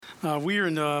We are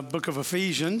in the book of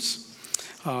Ephesians.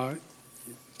 The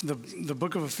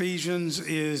book of Ephesians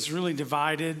is really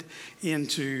divided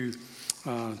into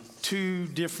two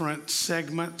different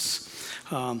segments.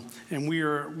 And we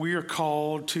are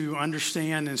called to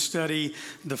understand and study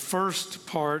the first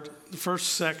part, the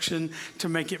first section, to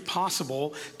make it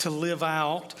possible to live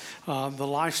out the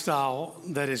lifestyle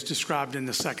that is described in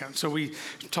the second. So we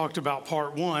talked about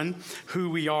part one, who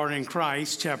we are in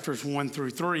Christ, chapters 1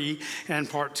 through 3, and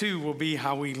part 2 will be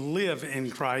how we live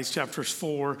in Christ, chapters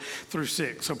 4 through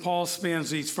 6. So Paul spends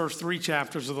these first 3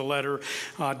 chapters of the letter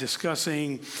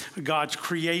discussing God's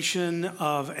creation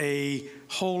of a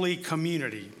holy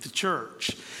community, the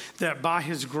church, that by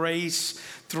his grace,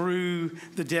 through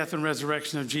the death and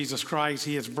resurrection of Jesus Christ,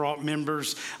 he has brought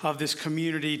members of this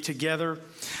community together,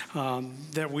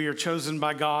 that we are chosen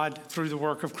by God through the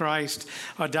work of Christ,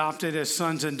 adopted as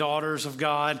sons and daughters of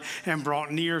God, and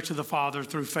brought near to the Father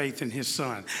through faith in his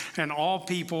Son. And all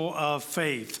people of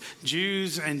faith,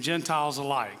 Jews and Gentiles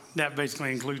alike, that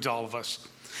basically includes all of us.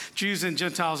 Jews and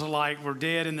Gentiles alike were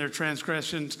dead in their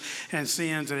transgressions and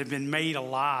sins and have been made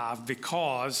alive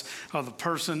because of the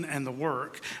person and the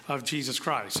work of Jesus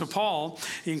Christ. So Paul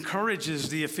encourages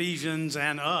the Ephesians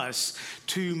and us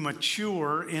to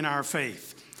mature in our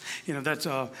faith. You know, that's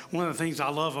one of the things I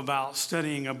love about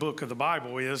studying a book of the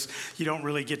Bible is you don't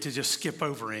really get to just skip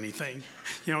over anything.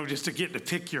 You know, just to get to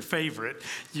pick your favorite,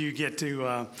 you get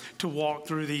to walk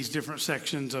through these different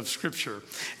sections of Scripture.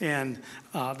 And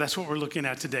that's what we're looking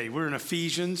at today. We're in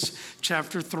Ephesians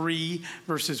chapter 3,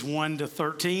 verses 1 to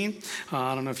 13.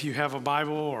 I don't know if you have a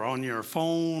Bible or on your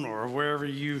phone or wherever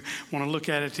you want to look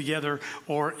at it together,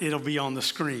 or it'll be on the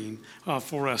screen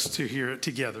for us to hear it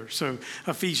together. So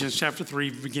Ephesians chapter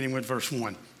 3, beginning with verse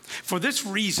 1. For this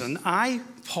reason, I,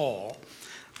 Paul,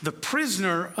 the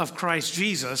prisoner of Christ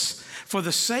Jesus, for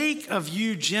the sake of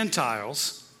you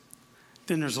Gentiles,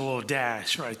 then there's a little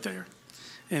dash right there.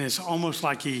 And it's almost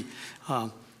like he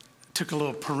took a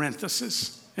little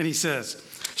parenthesis. And he says,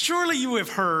 surely you have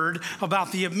heard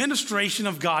about the administration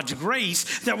of God's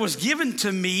grace that was given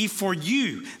to me for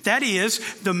you. That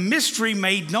is, the mystery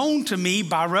made known to me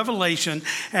by revelation,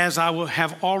 as I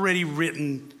have already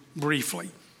written briefly.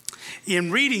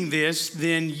 In reading this,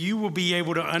 then you will be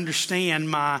able to understand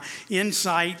my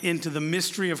insight into the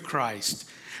mystery of Christ,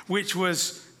 which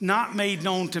was not made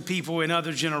known to people in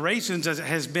other generations, as it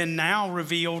has been now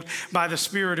revealed by the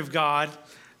Spirit of God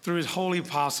through his holy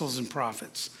apostles and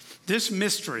prophets. This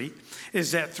mystery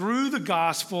is that through the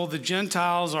gospel, the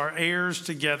Gentiles are heirs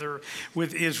together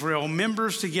with Israel,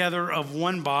 members together of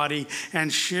one body,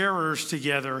 and sharers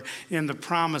together in the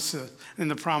promise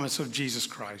of Jesus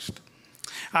Christ.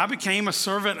 I became a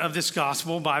servant of this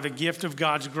gospel by the gift of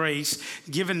God's grace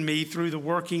given me through the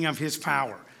working of his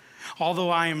power. Although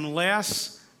I am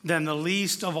less than the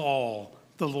least of all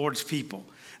the Lord's people,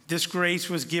 this grace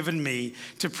was given me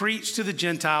to preach to the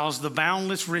Gentiles the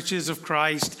boundless riches of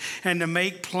Christ and to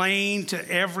make plain to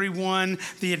everyone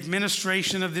the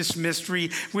administration of this mystery,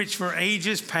 which for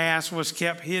ages past was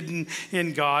kept hidden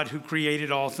in God who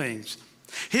created all things.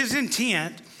 His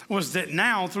intent was that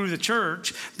now, through the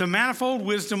church, the manifold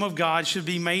wisdom of God should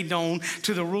be made known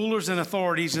to the rulers and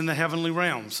authorities in the heavenly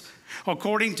realms,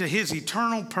 according to his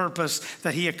eternal purpose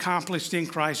that he accomplished in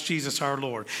Christ Jesus our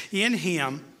Lord. In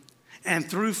him and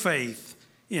through faith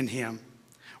in him,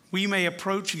 we may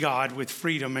approach God with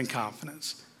freedom and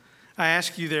confidence. I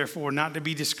ask you, therefore, not to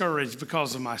be discouraged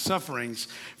because of my sufferings,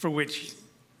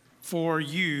 for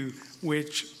you,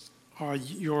 which are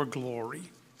your glory.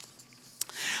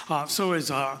 So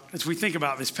as we think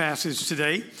about this passage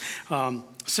today,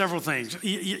 several things.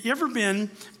 You ever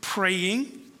been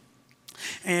praying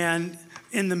and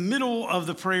in the middle of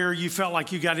the prayer you felt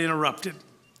like you got interrupted?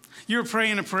 You're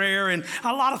praying a prayer and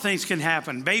a lot of things can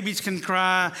happen. Babies can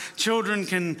cry, children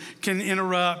can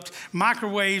interrupt,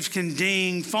 microwaves can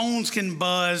ding, phones can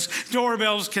buzz,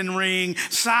 doorbells can ring,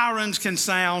 sirens can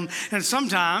sound, and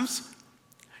sometimes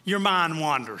your mind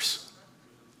wanders.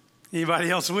 Anybody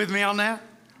else with me on that?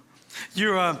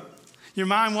 Your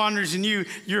mind wanders and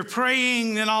you're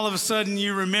praying, then all of a sudden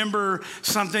you remember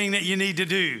something that you need to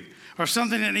do or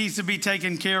something that needs to be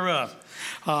taken care of.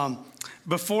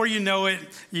 Before you know it,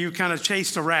 you kind of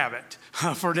chased a rabbit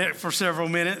for several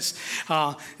minutes.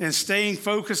 And staying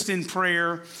focused in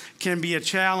prayer can be a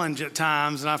challenge at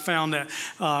times. And I found that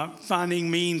finding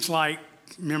means like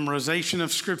memorization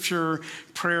of Scripture,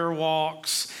 prayer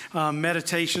walks,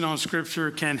 meditation on Scripture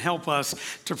can help us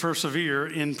to persevere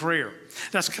in prayer.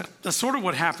 That's sort of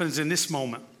what happens in this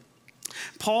moment.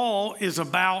 Paul is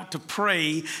about to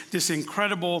pray this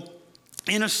incredible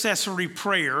intercessory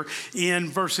prayer in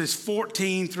verses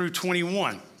 14 through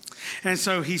 21. And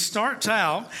so he starts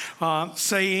out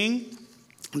saying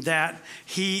that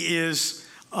he is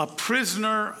a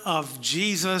prisoner of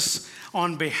Jesus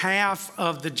on behalf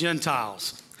of the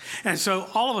Gentiles. And so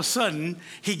all of a sudden,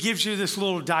 he gives you this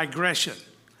little digression.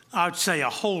 I'd say a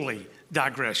holy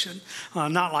digression,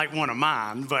 not like one of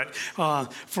mine, but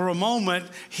for a moment,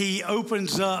 he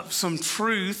opens up some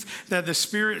truth that the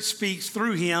Spirit speaks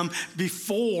through him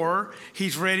before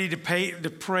he's ready to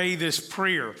pray this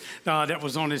prayer that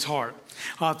was on his heart.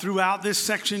 Throughout this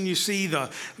section, you see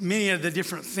many of the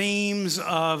different themes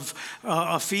of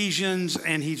Ephesians,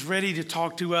 and he's ready to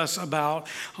talk to us about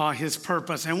his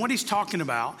purpose. And what he's talking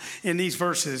about in these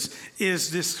verses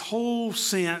is this whole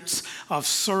sense of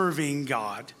serving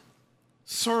God.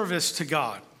 Service to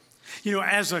God. You know,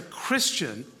 as a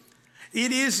Christian,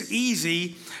 it is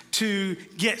easy to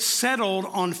get settled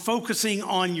on focusing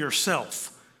on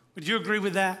yourself. Would you agree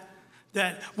with that?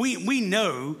 That we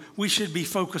know we should be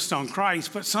focused on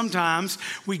Christ, but sometimes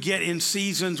we get in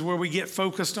seasons where we get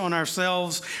focused on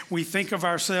ourselves, we think of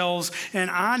ourselves,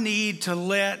 and I need to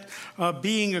let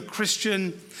being a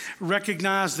Christian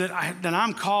recognize that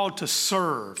I'm called to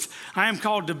serve. I am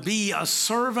called to be a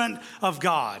servant of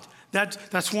God.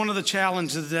 That's one of the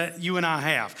challenges that you and I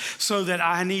have, so that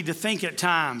I need to think at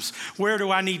times, where do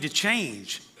I need to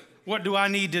change? What do I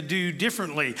need to do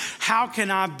differently? How can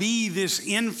I be this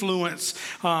influence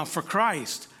for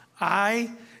Christ?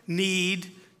 I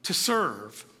need to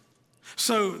serve.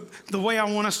 So the way I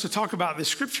want us to talk about this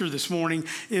scripture this morning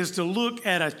is to look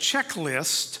at a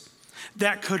checklist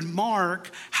that could mark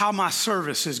how my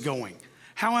service is going.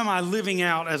 How am I living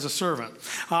out as a servant?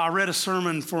 I read a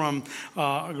sermon from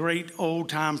a great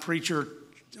old-time preacher,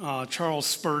 Charles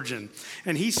Spurgeon,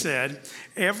 and he said,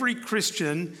 every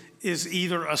Christian is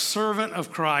either a servant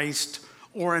of Christ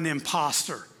or an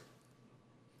imposter.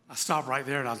 I stopped right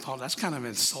there and I thought, that's kind of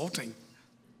insulting.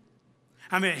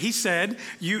 I mean, he said,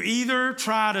 you either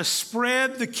try to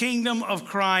spread the kingdom of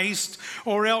Christ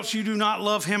or else you do not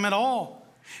love him at all.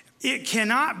 It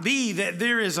cannot be that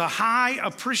there is a high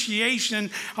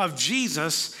appreciation of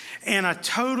Jesus and a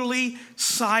totally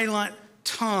silent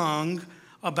tongue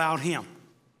about him.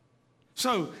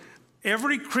 So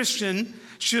every Christian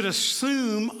should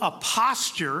assume a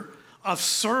posture of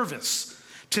service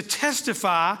to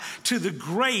testify to the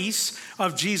grace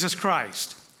of Jesus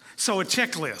Christ. So a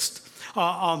checklist,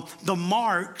 the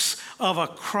marks of a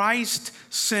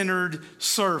Christ-centered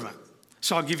servant.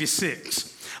 So I'll give you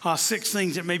six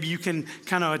things that maybe you can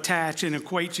kind of attach and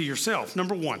equate to yourself.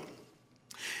 Number one,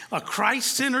 a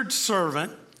Christ-centered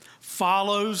servant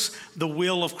follows the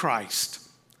will of Christ.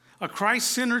 A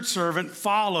Christ-centered servant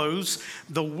follows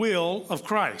the will of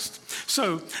Christ.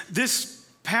 So this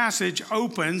passage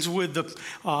opens with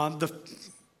the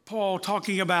Paul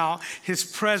talking about his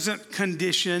present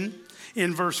condition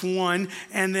in verse 1,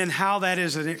 and then how that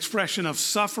is an expression of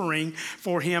suffering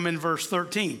for him in verse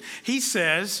 13. He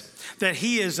says that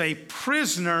he is a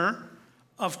prisoner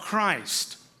of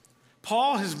Christ.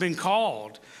 Paul has been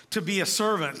called to be a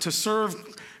servant, to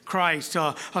serve Christ,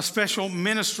 a special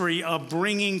ministry of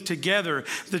bringing together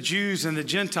the Jews and the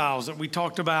Gentiles that we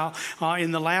talked about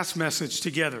in the last message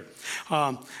together.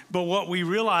 But what we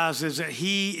realize is that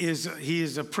he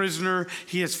is a prisoner.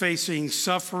 He is facing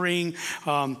suffering.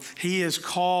 He is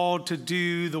called to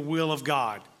do the will of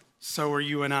God. So are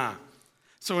you and I.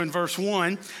 So in verse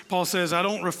 1, Paul says,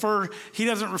 he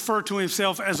doesn't refer to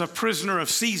himself as a prisoner of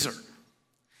Caesar.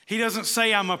 He doesn't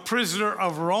say, I'm a prisoner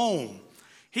of Rome.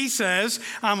 He says,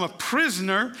 I'm a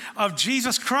prisoner of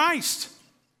Jesus Christ.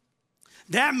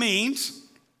 That means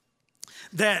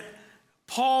that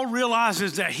Paul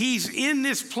realizes that he's in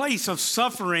this place of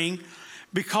suffering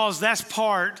because that's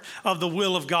part of the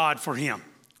will of God for him.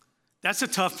 That's a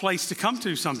tough place to come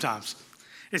to sometimes.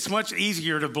 It's much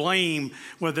easier to blame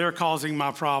whether they're causing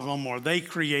my problem or they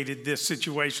created this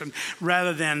situation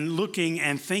rather than looking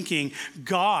and thinking,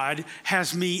 God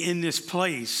has me in this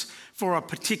place for a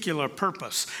particular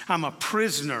purpose. I'm a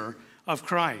prisoner of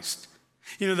Christ.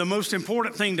 You know, the most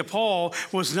important thing to Paul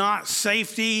was not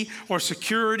safety or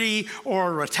security or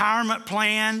a retirement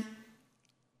plan.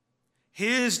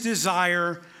 His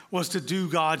desire was to do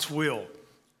God's will,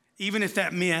 even if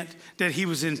that meant that he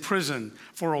was in prison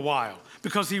for a while,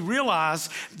 because he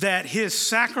realized that his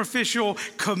sacrificial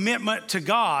commitment to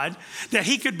God, that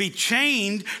he could be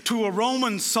chained to a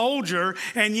Roman soldier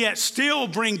and yet still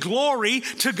bring glory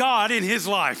to God in his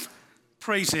life.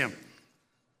 Praise him.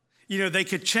 You know, they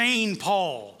could chain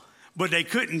Paul, but they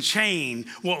couldn't chain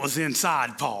what was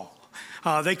inside Paul.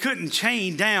 They couldn't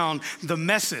chain down the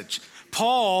message.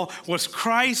 Paul was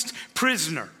Christ's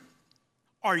prisoner.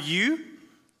 Are you?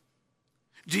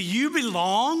 Do you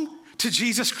belong to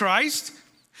Jesus Christ?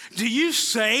 Do you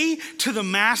say to the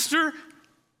Master,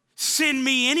 send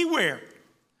me anywhere?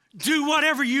 Do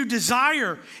whatever you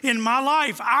desire in my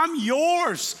life. I'm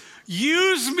yours.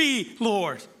 Use me,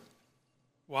 Lord.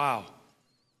 Wow.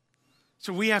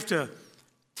 So we have to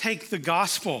take the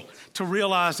gospel to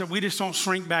realize that we just don't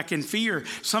shrink back in fear.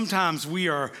 Sometimes we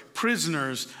are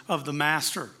prisoners of the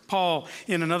Master. Paul,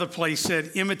 in another place,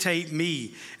 said, imitate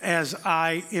me as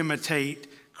I imitate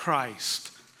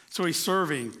Christ. So he's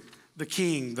serving the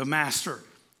King, the Master.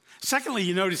 Secondly,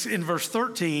 you notice in verse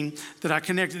 13 that I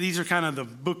connected, these are kind of the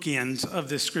bookends of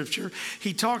this scripture.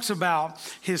 He talks about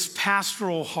his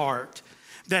pastoral heart,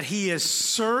 that he is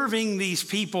serving these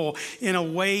people in a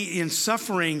way in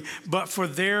suffering, but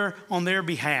on their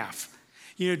behalf.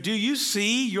 You know, do you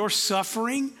see your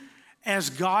suffering as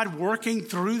God working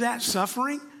through that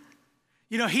suffering?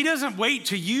 You know, he doesn't wait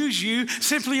to use you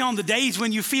simply on the days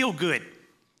when you feel good.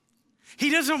 He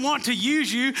doesn't want to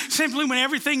use you simply when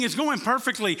everything is going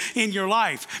perfectly in your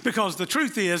life, because the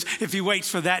truth is, if he waits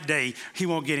for that day, he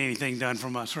won't get anything done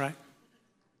from us, right?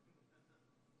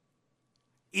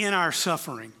 In our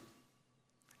suffering,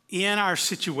 in our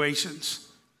situations,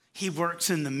 he works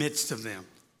in the midst of them,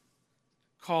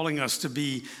 calling us to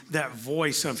be that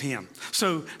voice of him.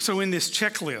 So in this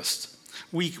checklist,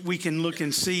 we can look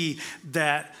and see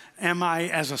that, am I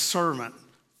as a servant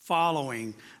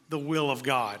following the will of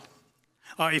God?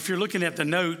 If you're looking at the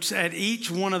notes, at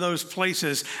each one of those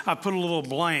places, I put a little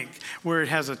blank where it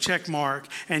has a check mark,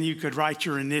 and you could write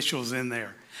your initials in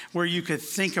there, where you could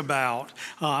think about,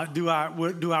 do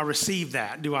I receive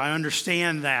that? Do I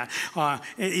understand that?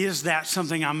 Is that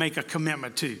something I make a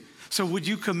commitment to? So would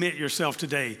you commit yourself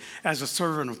today as a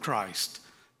servant of Christ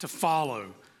to follow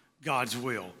God's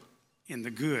will in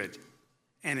the good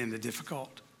and in the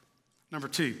difficult? Number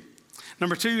two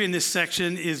in this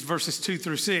section is verses 2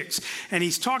 through 6. And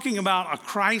he's talking about a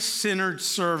Christ-centered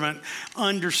servant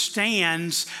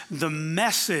understands the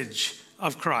message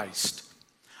of Christ.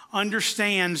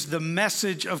 Understands the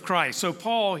message of Christ. So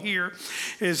Paul here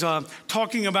is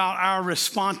talking about our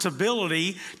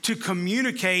responsibility to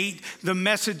communicate the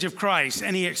message of Christ.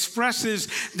 And he expresses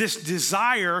this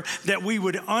desire that we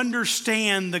would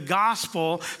understand the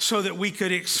gospel so that we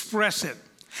could express it.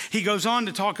 He goes on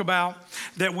to talk about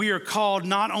that we are called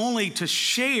not only to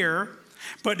share,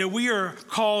 but that we are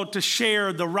called to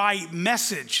share the right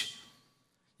message.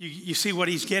 You see what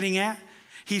he's getting at?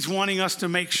 He's wanting us to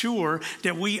make sure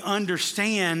that we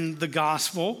understand the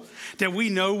gospel, that we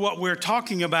know what we're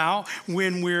talking about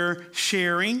when we're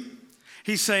sharing.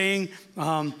 He's saying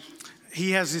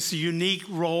he has this unique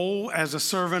role as a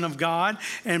servant of God,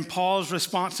 and Paul's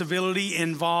responsibility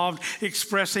involved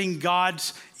expressing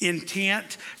God's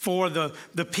intent for the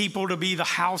people to be the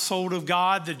household of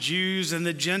God, the Jews and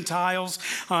the Gentiles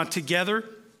together.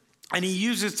 And he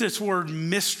uses this word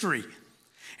mystery.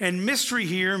 And mystery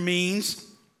here means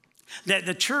that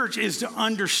the church is to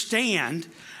understand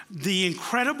the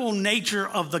incredible nature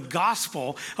of the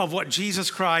gospel of what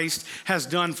Jesus Christ has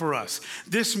done for us.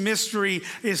 This mystery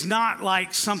is not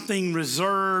like something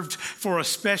reserved for a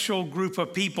special group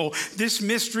of people. This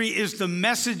mystery is the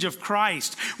message of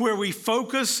Christ, where we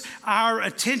focus our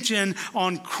attention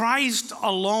on Christ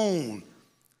alone,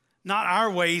 not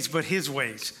our ways, but his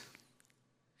ways.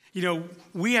 You know,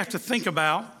 we have to think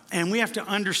about and we have to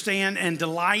understand and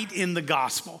delight in the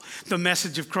gospel, the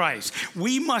message of Christ.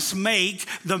 We must make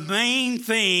the main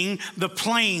thing the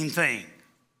plain thing.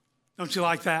 Don't you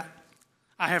like that?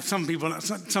 I have some people,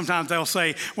 sometimes they'll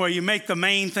say, well, you make the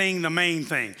main thing the main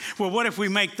thing. Well, what if we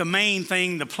make the main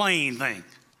thing the plain thing?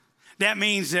 That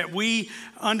means that we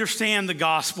understand the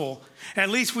gospel. At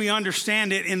least we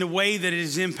understand it in the way that it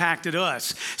has impacted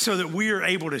us, so that we are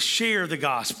able to share the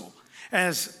gospel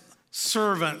as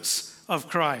servants of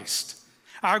Christ.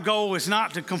 Our goal is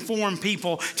not to conform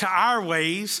people to our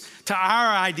ways, to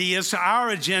our ideas, to our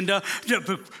agenda,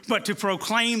 but to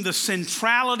proclaim the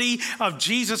centrality of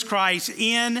Jesus Christ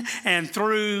in and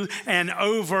through and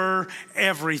over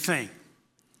everything.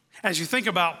 As you think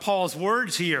about Paul's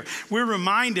words here, we're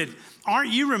reminded,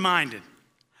 aren't you reminded,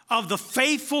 of the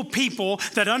faithful people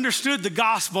that understood the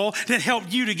gospel that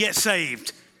helped you to get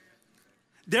saved?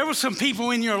 There were some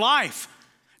people in your life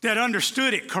that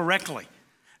understood it correctly,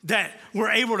 that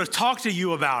were able to talk to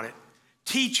you about it,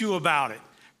 teach you about it,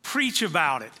 preach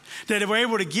about it, that were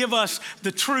able to give us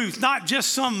the truth, not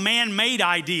just some man-made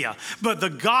idea, but the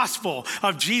gospel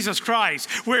of Jesus Christ,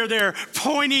 where they're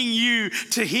pointing you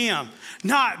to him,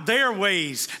 not their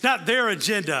ways, not their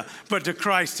agenda, but to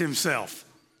Christ himself.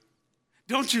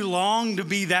 Don't you long to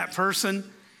be that person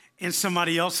in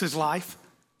somebody else's life?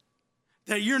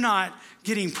 That you're not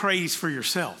getting praise for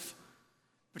yourself,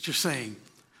 But you're saying,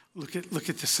 look at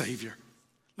the Savior.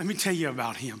 Let me tell you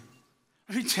about him.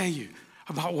 Let me tell you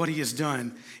about what he has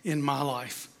done in my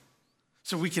life.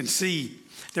 So we can see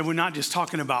that we're not just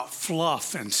talking about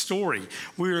fluff and story.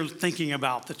 We're thinking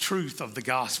about the truth of the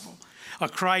gospel. A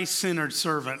Christ-centered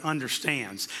servant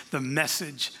understands the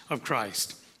message of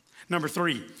Christ. Number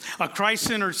 3, a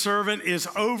Christ-centered servant is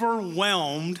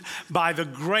overwhelmed by the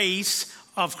grace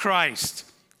of Christ.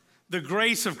 The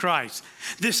grace of Christ.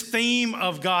 This theme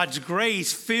of God's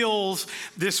grace fills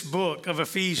this book of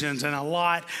Ephesians and a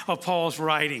lot of Paul's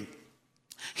writing.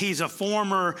 He's a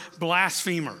former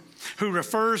blasphemer who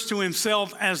refers to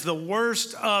himself as the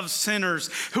worst of sinners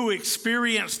who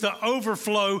experienced the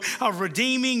overflow of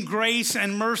redeeming grace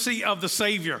and mercy of the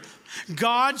Savior.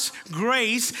 God's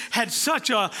grace had such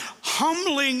a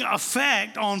humbling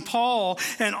effect on Paul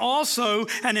and also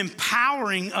an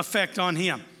empowering effect on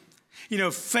him. You know,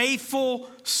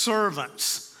 faithful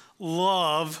servants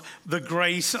love the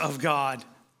grace of God.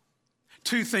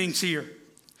 2 things here.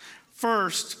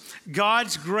 First,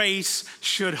 God's grace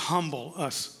should humble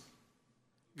us.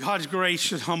 God's grace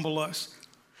should humble us.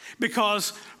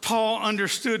 Because Paul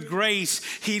understood grace,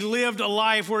 he lived a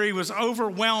life where he was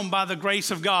overwhelmed by the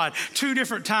grace of God. 2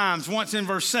 different times, once in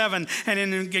verse 7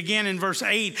 and again in verse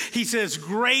 8, he says,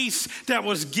 grace that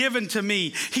was given to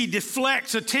me. He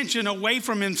deflects attention away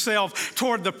from himself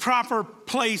toward the proper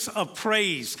place of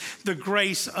praise, the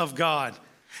grace of God.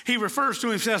 He refers to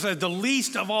himself as the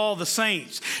least of all the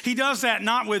saints. He does that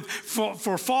not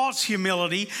for false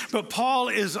humility, but Paul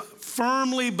is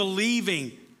firmly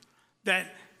believing that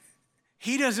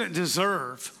he doesn't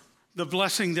deserve the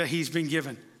blessing that he's been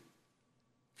given.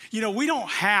 You know, we don't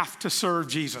have to serve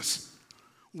Jesus.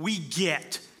 We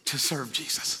get to serve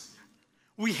Jesus.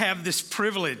 We have this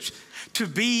privilege to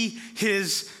be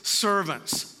his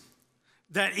servants.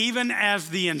 That even as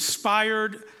the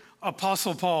inspired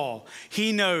Apostle Paul,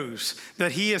 he knows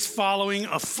that he is following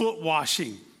a foot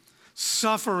washing,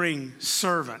 suffering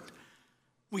servant.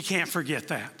 We can't forget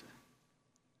that.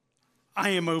 I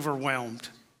am overwhelmed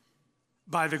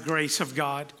by the grace of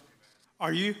God.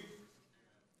 Are you?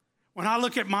 When I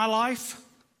look at my life,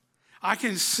 I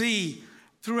can see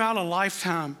throughout a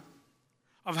lifetime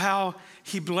of how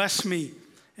he blessed me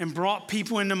and brought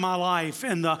people into my life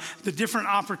and the different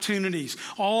opportunities,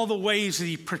 all the ways that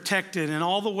he protected and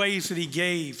all the ways that he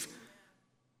gave.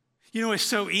 You know, it's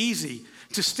so easy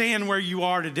to stand where you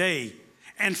are today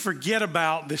and forget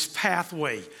about this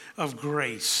pathway of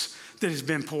grace that has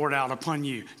been poured out upon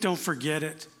you. Don't forget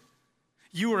it.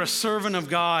 You are a servant of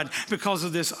God because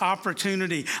of this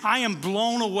opportunity. I am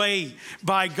blown away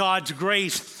by God's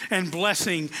grace and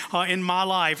blessing in my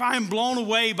life. I am blown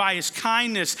away by his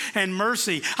kindness and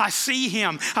mercy. I see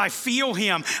him. I feel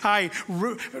him. I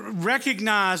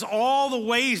recognize all the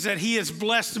ways that he has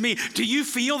blessed me. Do you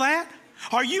feel that?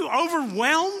 Are you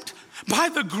overwhelmed by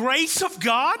the grace of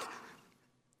God?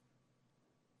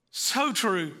 So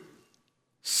true.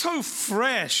 So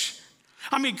fresh.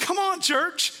 I mean, come on,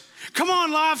 church. Come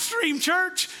on, live stream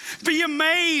church. Be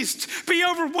amazed, be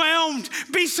overwhelmed,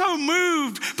 be so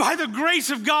moved by the grace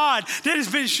of God that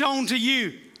has been shown to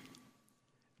you.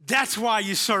 That's why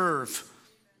you serve.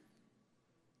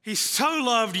 He so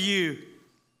loved you,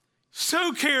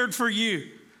 so cared for you.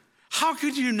 How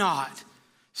could you not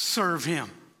serve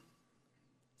him?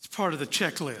 It's part of the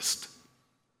checklist.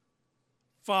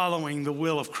 Following the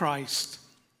will of Christ.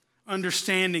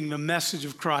 Understanding the message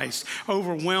of Christ,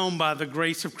 overwhelmed by the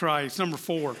grace of Christ. Number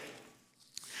 4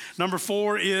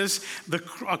 is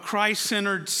a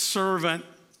Christ-centered servant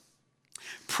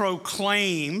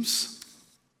proclaims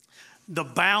the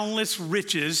boundless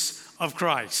riches of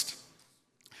Christ.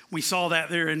 We saw that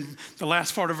there in the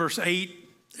last part of verse 8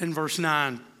 and verse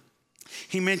 9.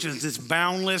 He mentions this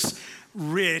boundless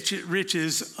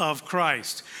riches of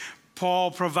Christ.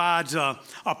 Paul provides a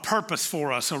purpose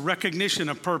for us, a recognition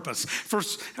of purpose.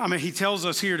 First, he tells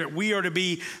us here that we are to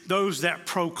be those that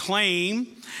proclaim,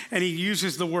 and he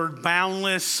uses the word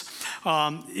boundless.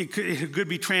 It could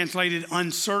be translated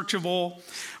unsearchable,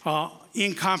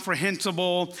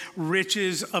 incomprehensible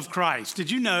riches of Christ.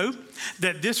 Did you know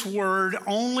that this word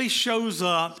only shows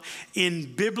up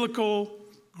in biblical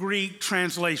Greek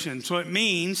translation? So it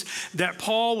means that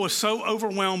Paul was so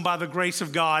overwhelmed by the grace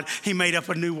of God, he made up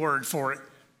a new word for it.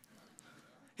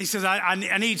 He says,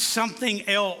 I need something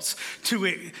else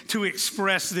to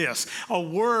express this. A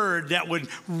word that would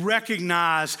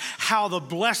recognize how the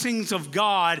blessings of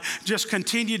God just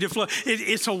continue to flow.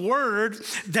 It's a word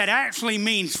that actually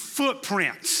means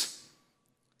footprints.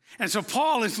 And so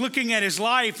Paul is looking at his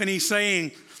life and he's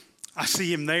saying, I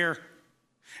see him there,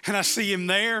 and I see him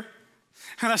there,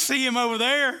 and I see him over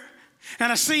there,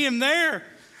 and I see him there.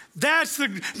 That's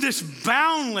this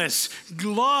boundless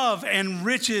love and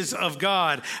riches of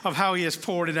God, of how he has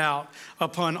poured it out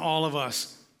upon all of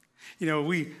us. You know,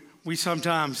 we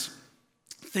sometimes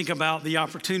think about the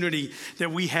opportunity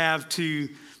that we have to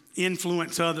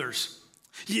influence others.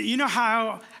 You know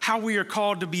how we are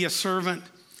called to be a servant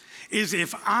is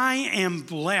if I am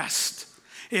blessed,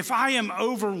 if I am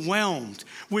overwhelmed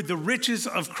with the riches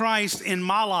of Christ in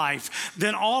my life,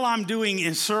 then all I'm doing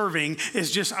in serving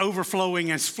is just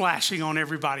overflowing and splashing on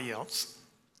everybody else.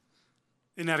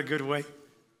 Isn't that a good way?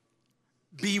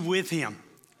 Be with him.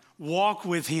 Walk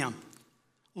with him.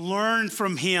 Learn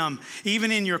from him,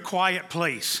 even in your quiet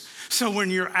place. So when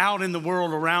you're out in the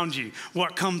world around you,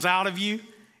 what comes out of you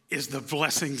is the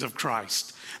blessings of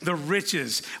Christ, the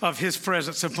riches of his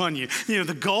presence upon you. You know,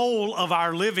 the goal of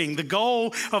our living, the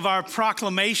goal of our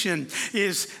proclamation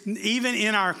is, even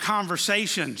in our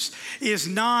conversations, is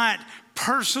not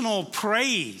personal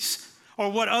praise or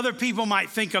what other people might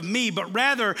think of me, but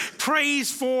rather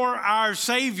praise for our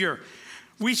Savior.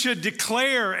 We should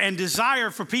declare and desire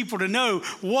for people to know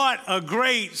what a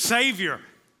great Savior.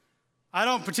 I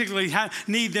don't particularly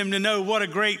need them to know what a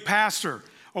great pastor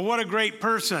or what a great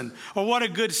person or what a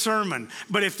good sermon,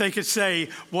 but if they could say,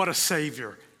 what a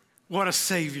Savior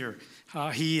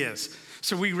he is.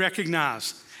 So we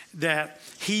recognize that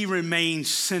he remains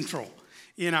central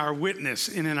in our witness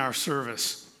and in our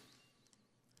service.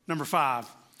 Number 5,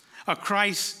 a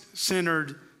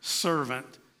Christ-centered servant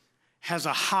has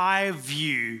a high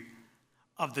view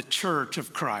of the church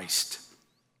of Christ.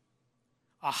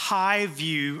 A high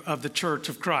view of the church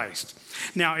of Christ.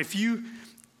 Now, if you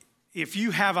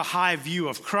have a high view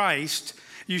of Christ,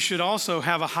 you should also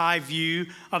have a high view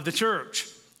of the church.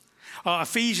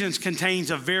 Ephesians contains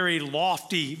a very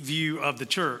lofty view of the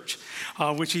church,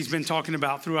 which he's been talking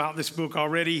about throughout this book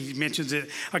already. He mentions it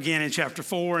again in chapter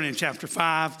 4 and in chapter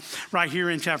 5. Right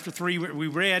here in chapter 3 we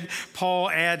read,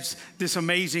 Paul adds this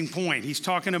amazing point. He's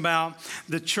talking about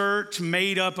the church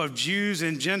made up of Jews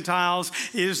and Gentiles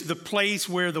is the place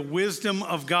where the wisdom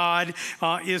of God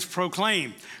is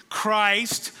proclaimed.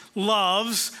 Christ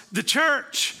loves the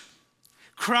church.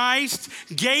 Christ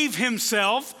gave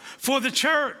himself for the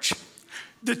church.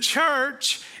 The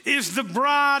church is the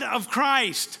bride of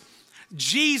Christ.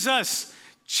 Jesus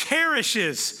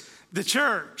cherishes the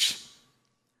church.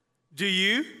 Do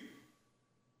you?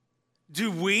 Do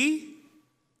we?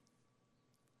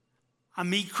 I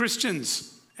meet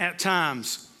Christians at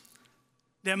times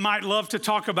that might love to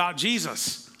talk about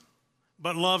Jesus,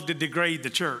 but love to degrade the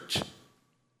church.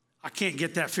 I can't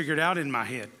get that figured out in my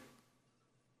head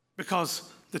because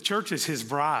the church is his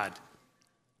bride.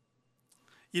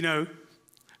 You know,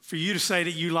 for you to say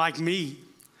that you like me,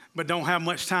 but don't have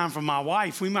much time for my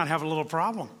wife, we might have a little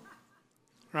problem,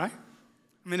 right?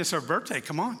 I mean, it's her birthday,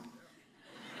 come on.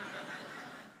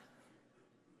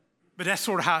 But that's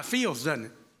sort of how it feels, doesn't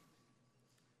it?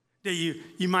 That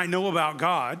you might know about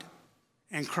God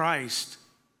and Christ,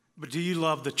 but do you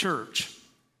love the church?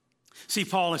 See,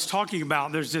 Paul is talking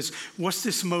about what's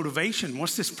this motivation?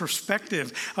 What's this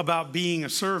perspective about being a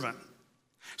servant?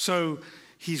 So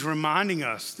he's reminding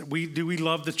us that we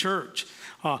love the church.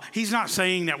 He's not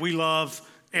saying that we love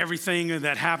everything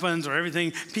that happens or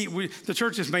everything. The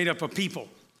church is made up of people,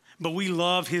 but we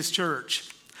love his church.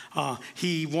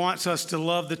 He wants us to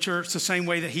love the church the same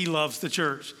way that he loves the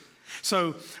church.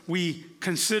 So we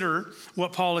consider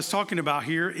what Paul is talking about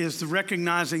here is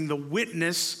recognizing the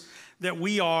witness that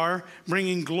we are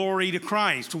bringing glory to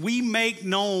Christ. We make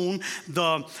known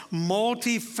the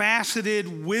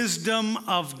multifaceted wisdom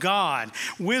of God.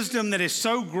 Wisdom that is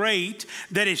so great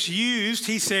that it's used,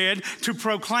 he said, to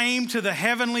proclaim to the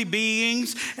heavenly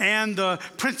beings and the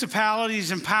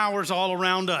principalities and powers all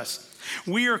around us.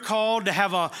 We are called to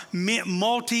have a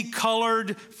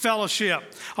multicolored fellowship,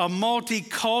 a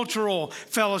multicultural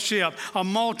fellowship, a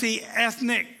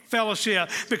multi-ethnic fellowship,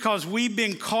 because we've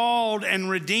been called and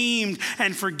redeemed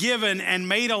and forgiven and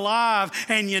made alive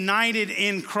and united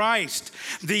in Christ.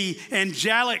 The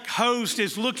angelic host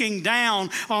is looking down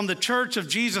on the church of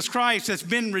Jesus Christ that's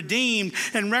been redeemed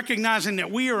and recognizing that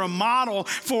we are a model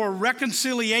for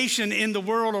reconciliation in the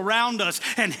world around us,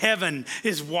 and heaven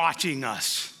is watching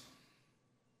us.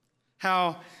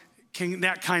 How can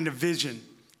that kind of vision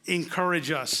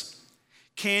encourage us?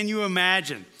 Can you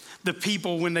imagine the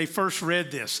people, when they first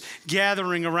read this,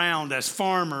 gathering around as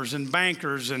farmers and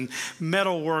bankers and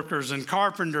metal workers and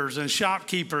carpenters and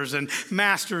shopkeepers and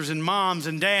masters and moms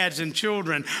and dads and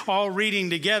children, all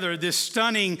reading together this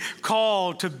stunning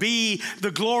call to be the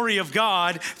glory of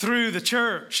God through the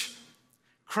church?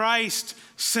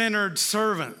 Christ-centered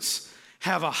servants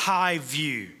have a high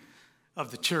view of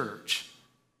the church.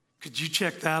 Could you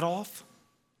check that off?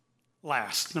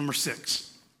 last, number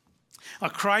 6. A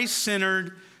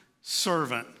Christ-centered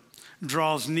servant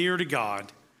draws near to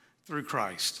God through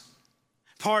Christ.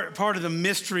 Part of the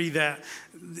mystery that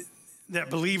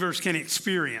believers can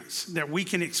experience, that we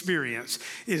can experience,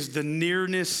 is the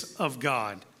nearness of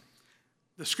God.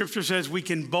 The scripture says we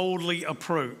can boldly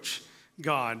approach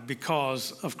God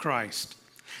because of Christ.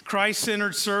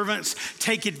 Christ-centered servants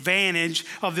take advantage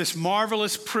of this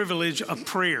marvelous privilege of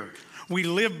prayer. We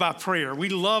live by prayer. We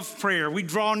love prayer. We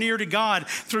draw near to God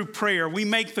through prayer. We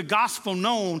make the gospel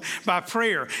known by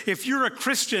prayer. If you're a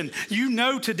Christian, you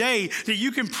know today that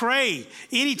you can pray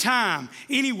anytime,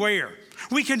 anywhere.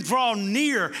 We can draw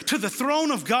near to the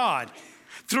throne of God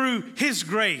through His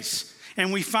grace,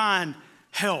 and we find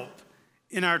help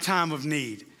in our time of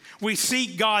need. We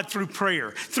seek God through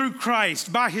prayer, through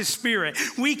Christ, by His Spirit.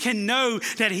 We can know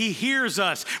that He hears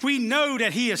us. We know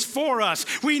that He is for us.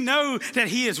 We know that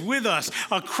He is with us.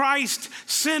 A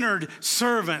Christ-centered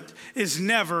servant is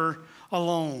never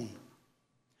alone.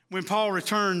 When Paul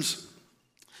returns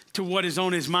to what is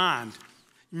on his mind,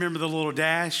 remember the little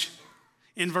dash?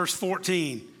 In verse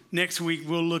 14, next week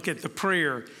we'll look at the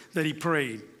prayer that he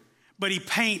prayed. But he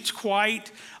paints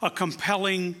quite a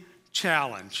compelling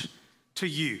challenge to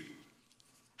you.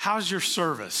 How's your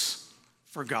service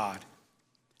for God?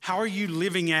 How are you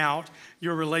living out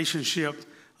your relationship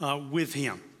with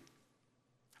Him?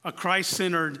 A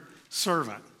Christ-centered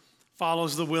servant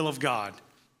follows the will of God,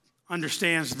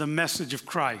 understands the message of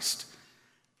Christ,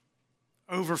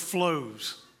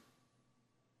 overflows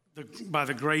by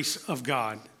the grace of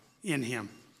God in him,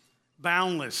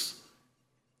 boundless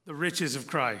the riches of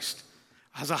Christ,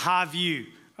 has a high view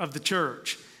of the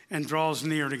church, and draws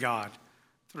near to God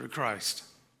through Christ.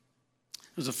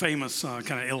 There's a famous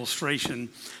kind of illustration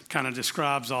kind of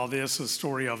describes all this, a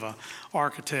story of an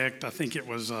architect. I think it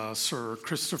was Sir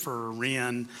Christopher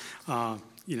Wren,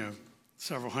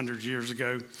 several hundred years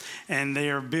ago. And they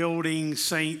are building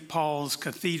St. Paul's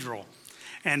Cathedral.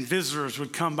 And visitors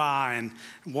would come by and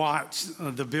watch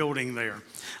the building there.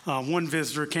 One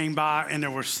visitor came by, and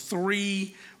there was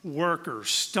 3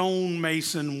 workers,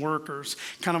 stonemason workers,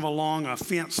 kind of along a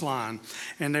fence line,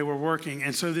 and they were working.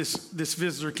 And so this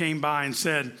visitor came by and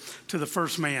said to the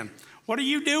first man, "What are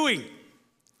you doing?"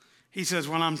 He says,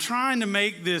 "Well, I'm trying to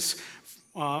make this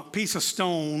piece of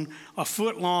stone 1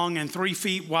 foot long and 3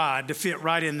 feet wide to fit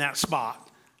right in that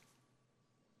spot."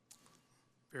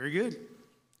 Very good.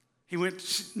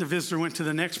 The visitor went to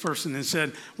the next person and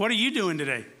said, "What are you doing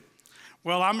today?"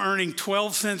 "Well, I'm earning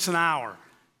 12 cents an hour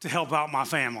to help out my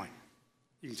family."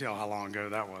 You can tell how long ago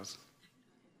that was.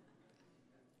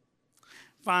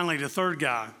 Finally, the third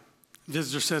guy,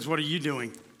 visitor says, "What are you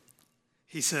doing?"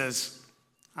 He says,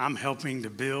 "I'm helping to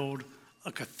build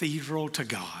a cathedral to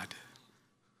God."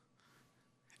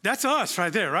 That's us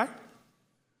right there, right?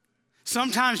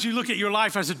 Sometimes you look at your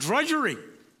life as a drudgery,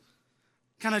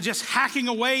 kind of just hacking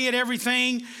away at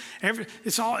everything.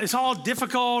 It's all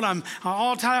difficult. I'm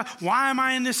all tired. Why am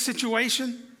I in this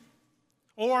situation?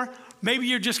 Or maybe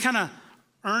you're just kind of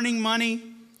earning money.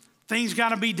 Things got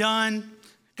to be done.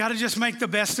 Got to just make the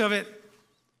best of it.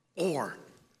 Or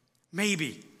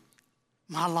maybe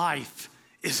my life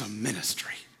is a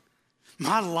ministry.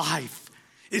 My life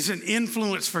is an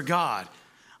influence for God.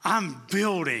 I'm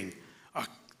building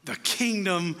the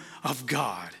kingdom of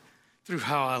God through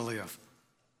how I live.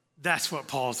 That's what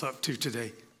Paul's up to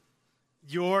today.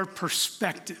 Your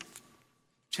perspective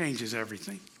changes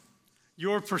everything.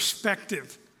 Your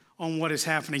perspective on what is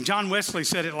happening. John Wesley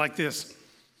said it like this.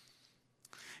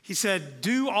 He said,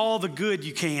 "Do all the good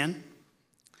you can,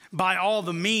 by all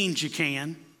the means you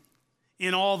can,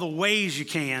 in all the ways you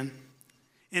can,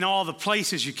 in all the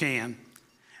places you can,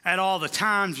 at all the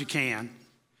times you can,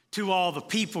 to all the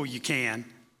people you can,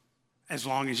 as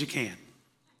long as you can."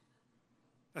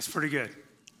 That's pretty good.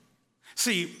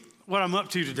 See, what I'm up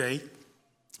to today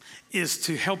is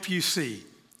to help you see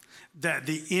that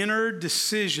the inner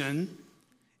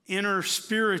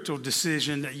spiritual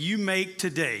decision that you make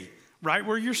today, right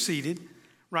where you're seated,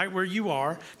 right where you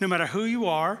are, no matter who you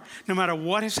are, no matter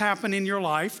what has happened in your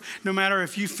life, no matter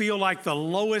if you feel like the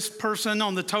lowest person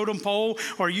on the totem pole,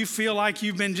 or you feel like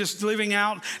you've been just living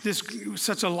out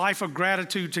such a life of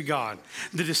gratitude to God,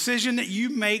 the decision that you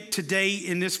make today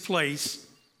in this place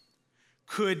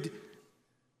could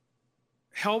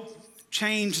help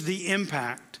change the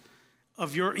impact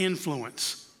of your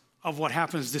influence of what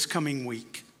happens this coming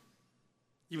week.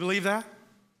 You believe that?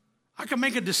 I can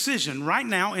make a decision right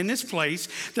now in this place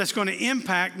that's going to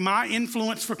impact my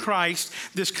influence for Christ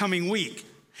this coming week.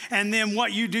 And then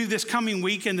what you do this coming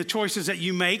week and the choices that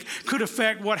you make could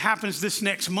affect what happens this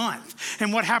next month.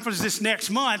 And what happens this next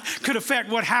month could affect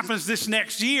what happens this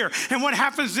next year. And what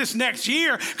happens this next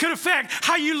year could affect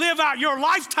how you live out your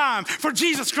lifetime for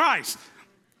Jesus Christ.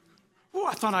 Oh,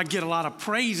 I thought I'd get a lot of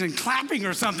praise and clapping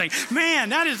or something. Man,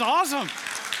 that is awesome.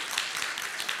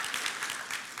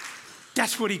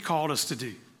 That's what he called us to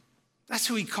do. That's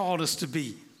who he called us to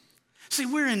be. See,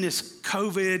 we're in this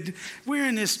COVID, we're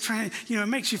in this, it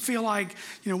makes you feel like,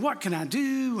 what can I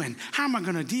do? And how am I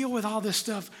going to deal with all this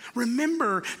stuff?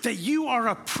 Remember that you are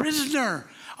a prisoner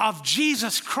of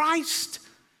Jesus Christ.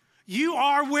 You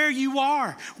are where you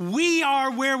are. We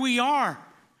are where we are.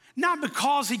 Not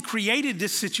because he created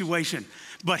this situation,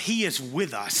 but he is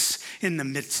with us in the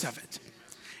midst of it.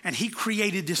 And he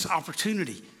created this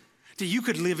opportunity that you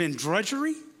could live in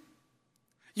drudgery.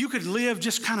 You could live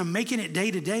just kind of making it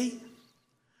day to day.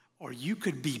 Or you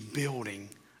could be building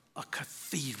a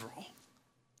cathedral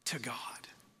to God.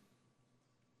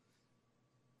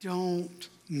 Don't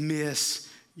miss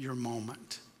your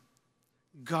moment.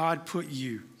 God put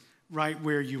you right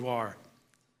where you are.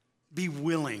 Be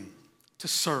willing to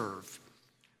serve.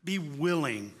 Be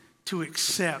willing to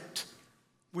accept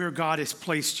where God has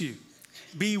placed you.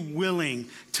 Be willing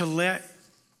to let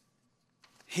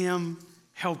him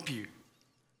help you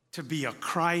to be a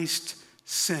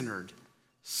Christ-centered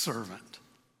servant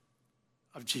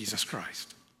of Jesus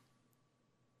Christ.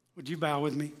 Would you bow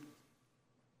with me?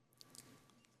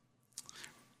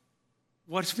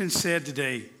 What's been said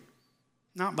today,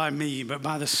 not by me, but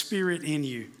by the Spirit in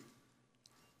you,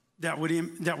 that would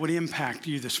impact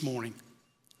you this morning,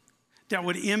 that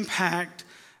would impact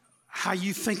how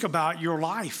you think about your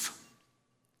life,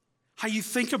 how you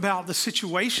think about the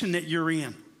situation that you're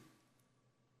in.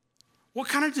 What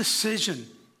kind of decision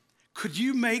could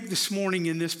you make this morning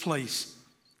in this place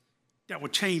that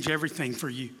would change everything for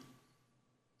you?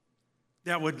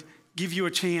 That would give you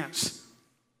a chance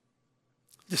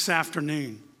this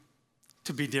afternoon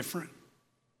to be different.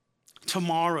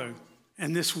 Tomorrow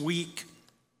and this week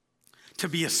to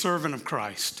be a servant of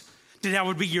Christ. That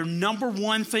would be your number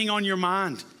one thing on your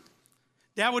mind.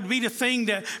 That would be the thing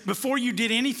that before you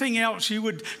did anything else, you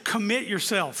would commit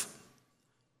yourself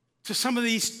to some of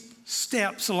these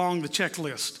steps along the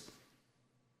checklist.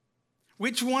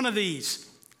 Which one of these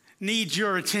needs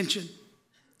your attention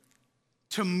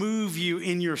to move you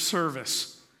in your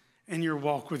service and your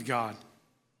walk with God?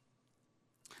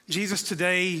 Jesus,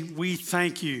 today we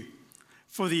thank you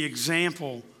for the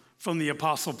example from the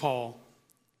Apostle Paul.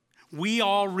 We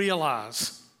all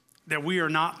realize that we are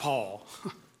not Paul,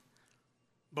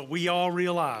 but we all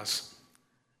realize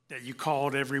that you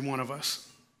called every one of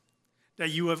us,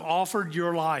 that you have offered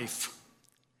your life.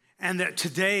 And that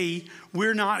today,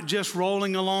 we're not just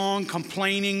rolling along,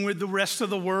 complaining with the rest of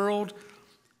the world.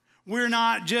 We're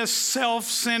not just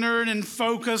self-centered and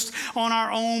focused on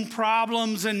our own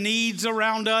problems and needs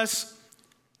around us.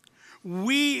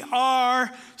 We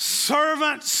are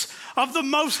servants of the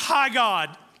Most High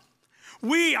God.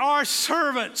 We are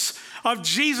servants of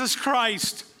Jesus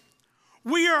Christ.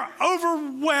 We are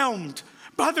overwhelmed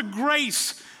by the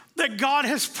grace that God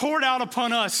has poured out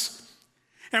upon us.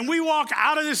 And we walk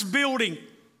out of this building,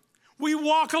 we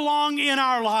walk along in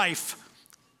our life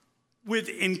with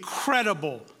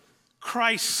incredible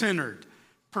Christ-centered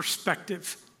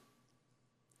perspective.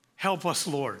 Help us,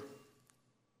 Lord,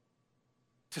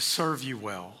 to serve you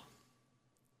well,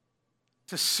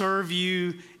 to serve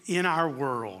you in our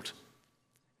world,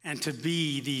 and to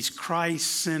be these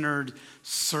Christ-centered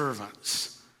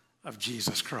servants of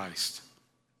Jesus Christ.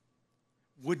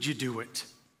 Would you do it?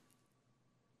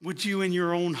 Would you in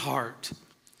your own heart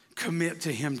commit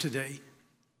to him today?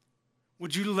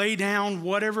 Would you lay down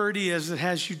whatever it is that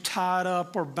has you tied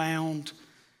up or bound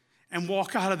and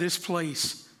walk out of this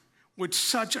place with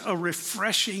such a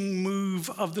refreshing move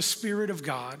of the Spirit of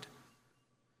God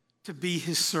to be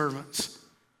his servants?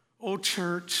 Oh,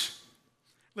 church,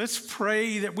 let's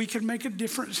pray that we can make a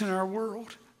difference in our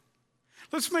world.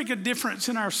 Let's make a difference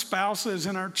in our spouses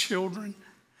and our children.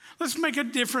 Let's make a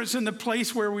difference in the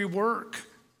place where we work.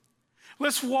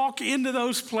 Let's walk into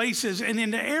those places and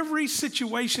into every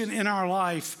situation in our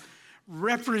life,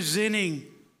 representing,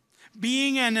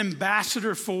 being an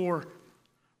ambassador for,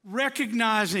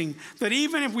 recognizing that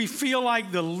even if we feel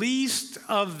like the least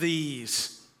of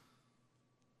these,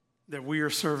 that we are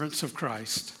servants of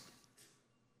Christ,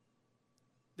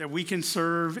 that we can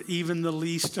serve even the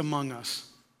least among us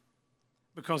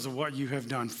because of what you have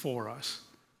done for us.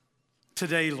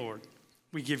 Today, Lord,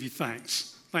 we give you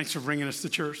thanks. Thanks for bringing us to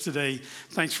church today.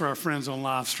 Thanks for our friends on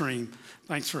live stream.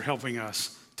 Thanks for helping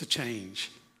us to change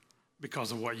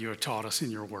because of what you have taught us in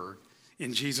your word.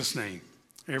 in Jesus' name.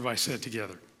 Everybody said it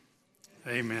together.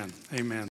 Amen. Amen.